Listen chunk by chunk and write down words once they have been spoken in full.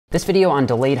This video on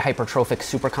delayed hypertrophic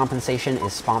supercompensation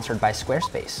is sponsored by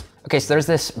Squarespace. Okay, so there's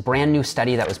this brand new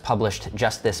study that was published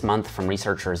just this month from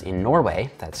researchers in Norway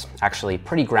that's actually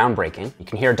pretty groundbreaking. You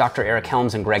can hear Dr. Eric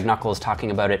Helms and Greg Nuckols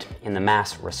talking about it in the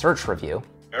Mass Research Review.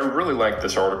 I really like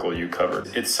this article you covered.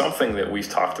 It's something that we've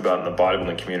talked about in the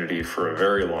bodybuilding community for a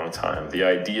very long time. The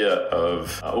idea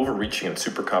of overreaching and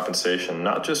supercompensation,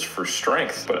 not just for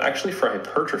strength, but actually for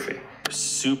hypertrophy.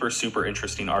 Super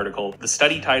interesting article. The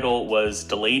study title was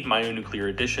Delayed Myonuclear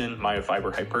Addition,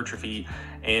 Myofiber Hypertrophy,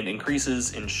 and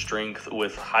Increases in Strength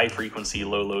with High Frequency,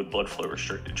 Low Load Blood Flow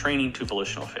Restricted Training to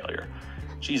Volitional Failure.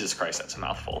 Jesus Christ, that's a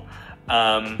mouthful.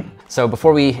 So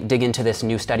before we dig into this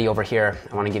new study over here,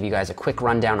 I want to give you guys a quick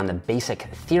rundown on the basic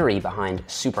theory behind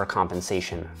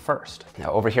supercompensation first.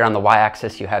 Now over here on the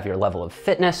y-axis, you have your level of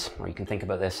fitness, or you can think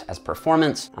about this as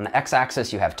performance. On the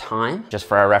x-axis, you have time. Just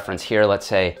for our reference here, let's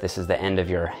say this is the end of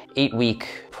your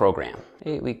 8-week program.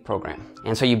 8-week program.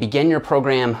 And so you begin your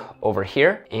program over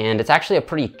here, and it's actually a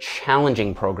pretty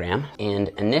challenging program. And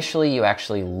initially you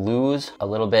actually lose a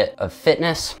little bit of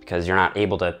fitness because you're not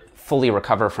able to fully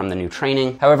recover from the new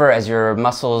training. However, as your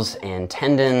muscles and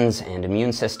tendons and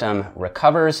immune system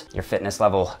recovers, your fitness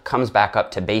level comes back up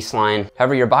to baseline.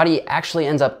 However, your body actually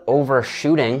ends up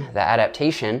overshooting the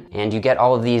adaptation, and you get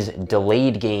all of these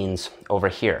delayed gains over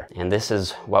here. And this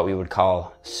is what we would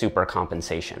call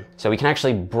supercompensation. So we can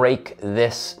actually break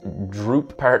this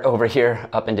droop part over here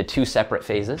up into two separate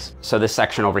phases. So this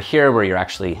section over here where you're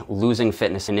actually losing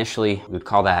fitness initially, we would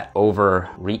call that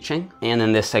overreaching. And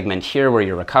then this segment here where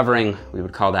you're recovering, we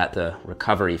would call that the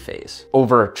recovery phase.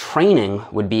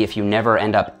 Overtraining would be if you never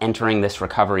end up entering this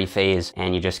recovery phase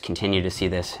and you just continue to see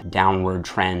this downward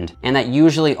trend. And that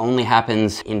usually only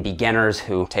happens in beginners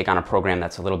who take on a program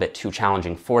that's a little bit too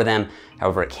challenging for them.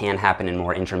 However, it can happen in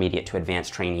more intermediate to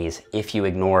advanced trainees if you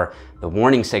ignore the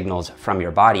warning signals from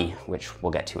your body, which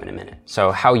we'll get to in a minute.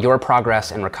 So how your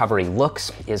progress and recovery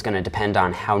looks is going to depend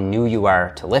on how new you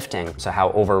are to lifting. So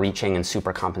how overreaching and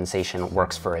supercompensation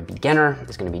works for a beginner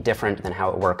is going to be different than how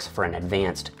it works for an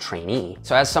advanced trainee.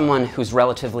 So as someone who's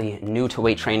relatively new to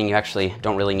weight training, you actually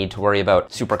don't really need to worry about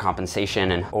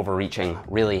supercompensation and overreaching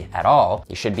really at all.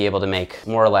 You should be able to make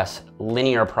more or less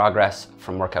linear progress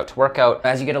from workout to workout.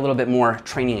 As you get a little bit more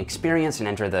training experience and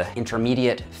enter the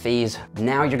intermediate phase,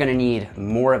 now you're going to need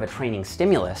more of a training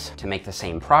stimulus to make the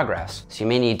same progress. So you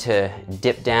may need to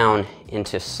dip down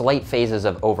into slight phases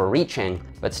of overreaching,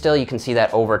 but still you can see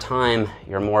that over time,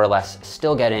 you're more or less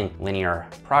still getting linear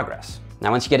progress. Now,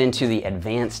 once you get into the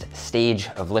advanced stage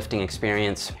of lifting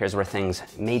experience, here's where things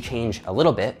may change a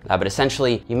little bit, but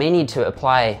essentially you may need to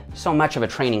apply so much of a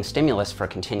training stimulus for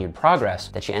continued progress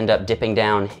that you end up dipping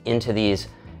down into these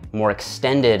more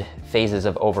extended phases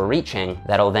of overreaching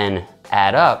that'll then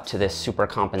add up to this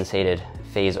supercompensated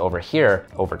phase over here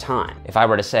over time. If I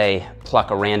were to say,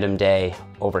 pluck a random day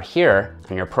over here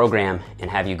on your program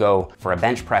and have you go for a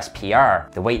bench press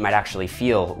PR, the weight might actually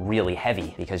feel really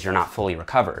heavy because you're not fully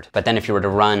recovered. But then if you were to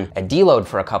run a deload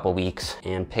for a couple weeks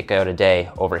and pick out a day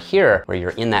over here where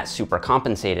you're in that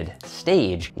supercompensated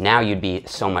stage, now you'd be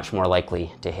so much more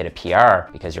likely to hit a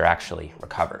PR because you're actually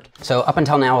recovered. So up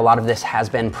until now, a lot of this has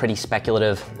been pretty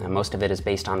speculative. Most of it is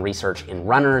based on research in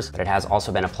runners, but it has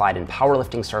also been applied in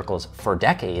powerlifting circles for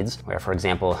decades, where, for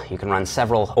example, you can run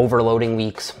several overloading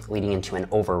weeks leading into an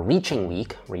overreaching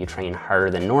week where you train harder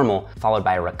than normal, followed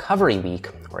by a recovery week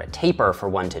or a taper for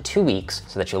 1 to 2 weeks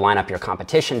so that you line up your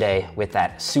competition day with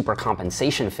that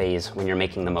supercompensation phase when you're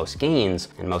making the most gains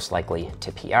and most likely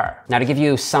to PR. Now, to give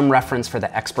you some reference for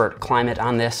the expert climate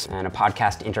on this, in a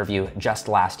podcast interview just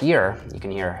last year, you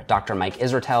can hear Dr. Mike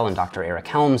Israetel and Dr. Eric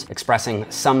Helms expressing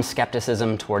some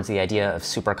skepticism towards the idea of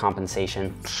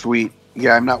supercompensation. Sweet.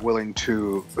 Yeah, I'm not willing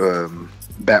to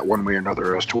bet one way or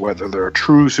another as to whether there are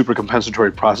true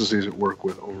supercompensatory processes at work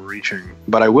with overreaching.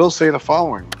 But I will say the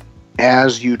following.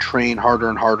 As you train harder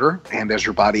and harder, and as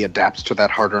your body adapts to that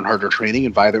harder and harder training,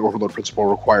 and via the overload principle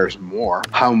requires more,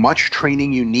 how much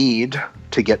training you need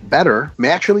to get better may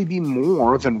actually be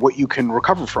more than what you can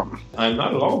recover from. I'm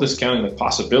not at all discounting the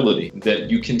possibility that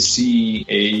you can see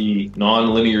a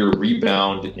nonlinear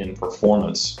rebound in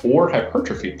performance or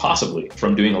hypertrophy, possibly,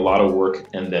 from doing a lot of work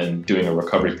and then doing a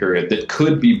recovery period that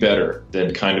could be better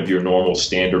than kind of your normal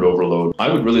standard overload.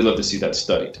 I would really love to see that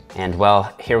studied. And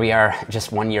well, here we are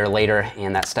just 1 year later,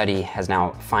 and that study has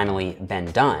now finally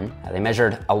been done. They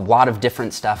measured a lot of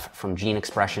different stuff from gene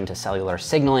expression to cellular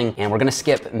signaling, and we're gonna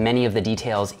skip many of the details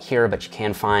here, but you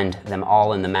can find them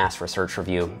all in the Mass Research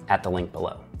Review at the link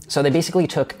below. So they basically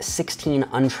took 16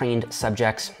 untrained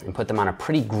subjects and put them on a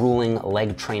pretty grueling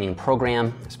leg training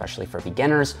program, especially for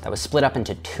beginners, that was split up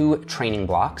into 2 training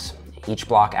blocks. Each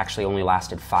block actually only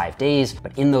lasted 5 days,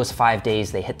 but in those 5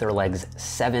 days, they hit their legs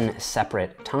 7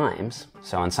 separate times.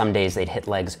 So on some days they'd hit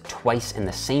legs twice in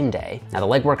the same day. Now the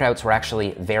leg workouts were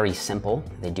actually very simple.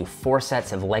 They do 4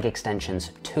 sets of leg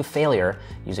extensions to failure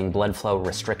using blood flow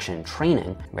restriction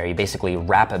training, where you basically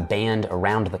wrap a band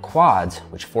around the quads,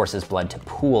 which forces blood to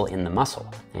pool in the muscle.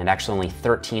 And actually only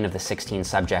 13 of the 16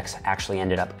 subjects actually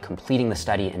ended up completing the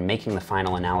study and making the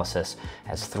final analysis,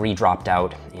 as 3 dropped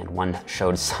out and 1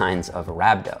 showed signs of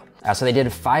rhabdo. So they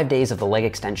did 5 days of the leg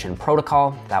extension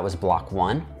protocol. That was block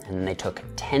 1. And then they took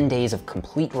 10 days of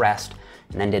complete rest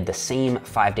and then did the same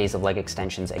 5 days of leg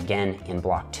extensions again in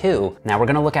block 2. Now we're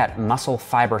gonna look at muscle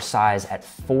fiber size at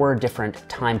 4 different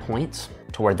time points: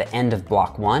 toward the end of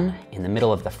block 1, in the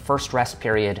middle of the first rest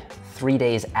period, 3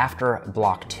 days after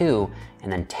block 2,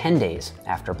 and then 10 days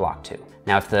after block 2.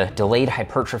 Now, if the delayed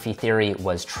hypertrophy theory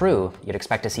was true, you'd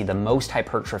expect to see the most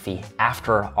hypertrophy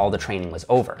after all the training was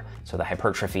over. So the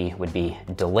hypertrophy would be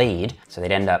delayed. So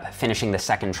they'd end up finishing the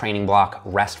second training block,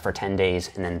 rest for 10 days,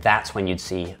 and then that's when you'd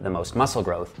see the most muscle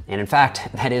growth. And in fact,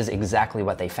 that is exactly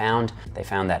what they found. They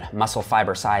found that muscle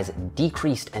fiber size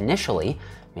decreased initially,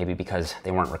 maybe because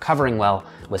they weren't recovering well,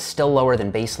 was still lower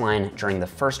than baseline during the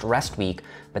first rest week,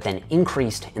 but then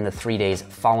increased in the 3 days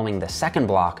following the second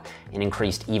block and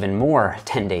increased even more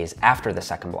 10 days after the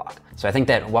second block. So I think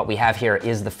that what we have here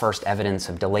is the first evidence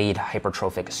of delayed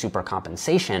hypertrophic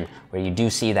supercompensation, where you do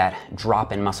see that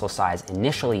drop in muscle size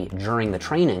initially during the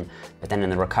training, but then in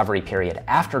the recovery period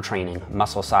after training,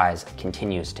 muscle size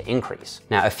continues to increase.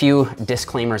 Now, a few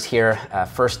disclaimers here.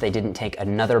 First, they didn't take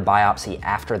another biopsy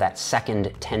after that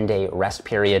second 10-day rest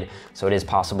period, so it is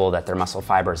possible that their muscle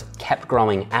fibers kept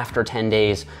growing after 10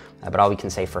 days. But all we can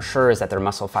say for sure is that their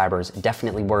muscle fibers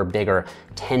definitely were bigger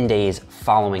 10 days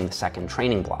following the second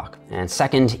training block. And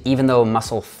second, even though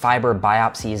muscle fiber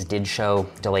biopsies did show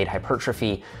delayed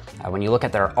hypertrophy, when you look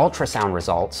at their ultrasound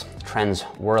results, trends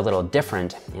were a little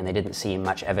different, and they didn't see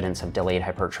much evidence of delayed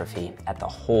hypertrophy at the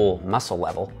whole muscle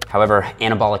level. However,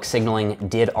 anabolic signaling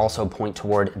did also point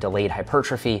toward delayed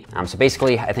hypertrophy. So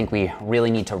basically, I think we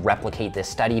really need to replicate this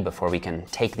study before we can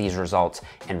take these results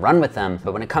and run with them.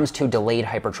 But when it comes to delayed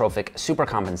hypertrophic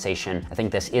supercompensation, I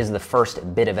think this is the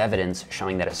first bit of evidence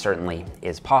showing that it certainly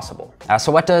is possible.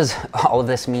 So what does all of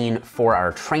this mean for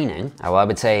our training? Well, I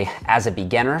would say as a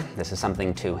beginner, this is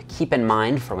something to keep in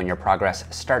mind for when your progress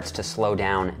starts to slow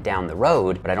down the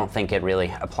road, but I don't think it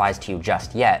really applies to you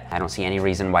just yet. I don't see any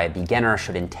reason why a beginner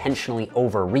should intentionally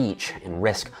overreach and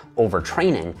risk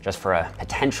overtraining just for a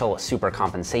potential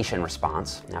supercompensation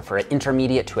response. Now, for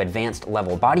intermediate to advanced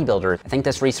level bodybuilders, I think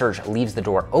this research leaves the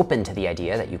door open to the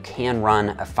idea that you can run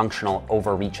a functional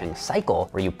overreaching cycle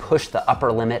where you push the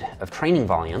upper limit of training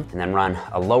volume and then run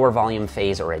a lower volume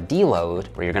phase or a deload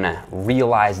where you're gonna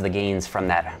realize the gains from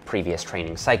that previous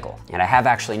training cycle. And I have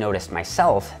actually noticed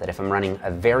myself that if I'm running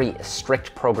a very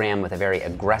strict program with a very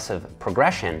aggressive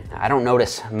progression, I don't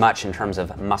notice much in terms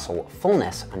of muscle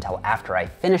fullness until after I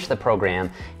finish the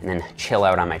program and then chill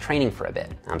out on my training for a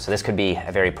bit. So this could be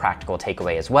a very practical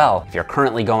takeaway as well. If you're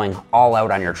currently going all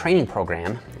out on your training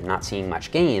program and not seeing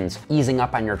much gains, easing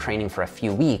up on your training for a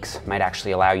few weeks might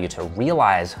actually allow you to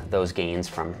realize those gains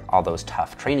from all those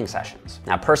tough training sessions.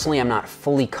 Now, personally, I'm not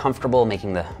fully comfortable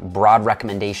making the broad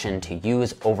recommendation to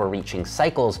use overreaching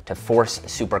cycles to force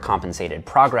supercompensated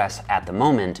progress at the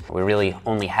moment. We really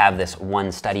only have this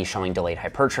one study showing delayed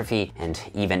hypertrophy, and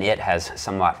even it has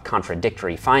somewhat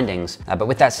contradictory findings. But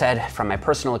with that said, from my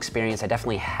personal experience, I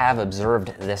definitely have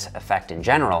observed this effect in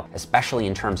general, especially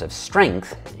in terms of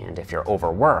strength, and if you're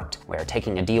overworked, where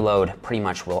taking a deload pretty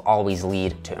much will always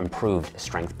lead to improved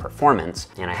strength performance.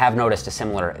 And I have noticed a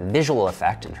similar visual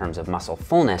effect in terms of muscle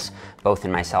fullness, both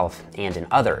in myself and in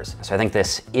others. So I think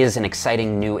this is an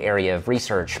exciting new area of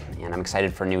research, and I'm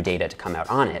excited for new data to come out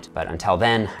on it. But until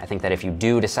then, I think that if you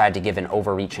do decide to give an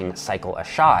overreaching cycle a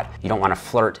shot, you don't want to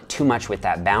flirt too much with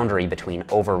that boundary between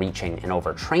overreaching and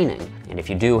overtraining. And if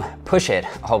you do push it,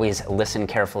 always listen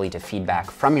carefully to feedback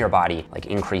from your body, like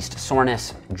increased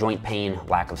soreness, joint pain,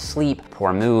 lack of sleep,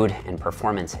 poor mood, and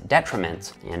performance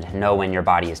detriments, and know when your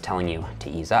body is telling you to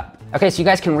ease up. Okay, so you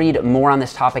guys can read more on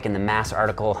this topic in the Mass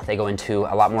article. They go into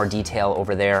a lot more detail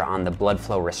over there on the blood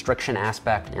flow restriction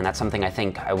aspect, and that's something I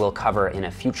think I will cover in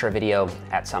a future video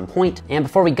at some point. And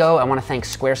before we go, I want to thank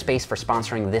Squarespace for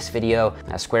sponsoring this video.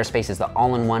 Squarespace is the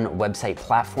all-in-one website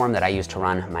platform that I use to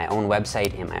run my own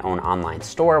website and my own online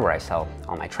store where I sell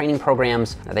all my training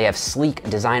programs. They have sleek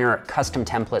designer custom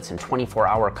templates and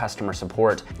 24-hour customer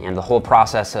support, and the whole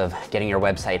process of getting your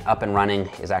website up and running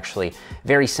is actually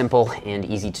very simple and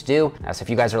easy to do. So if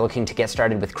you guys are looking to get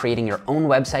started with creating your own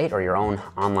website or your own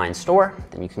online store,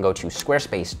 then you can go to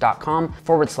squarespace.com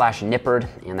squarespace.com/Nippard,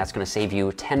 and that's going to save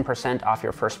you 10% off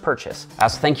your first purchase. So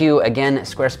thank you again,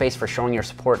 Squarespace, for showing your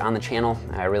support on the channel.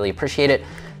 I really appreciate it.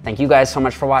 Thank you guys so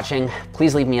much for watching.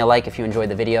 Please leave me a like if you enjoyed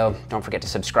the video. Don't forget to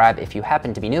subscribe if you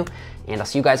happen to be new, and I'll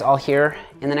see you guys all here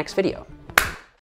in the next video.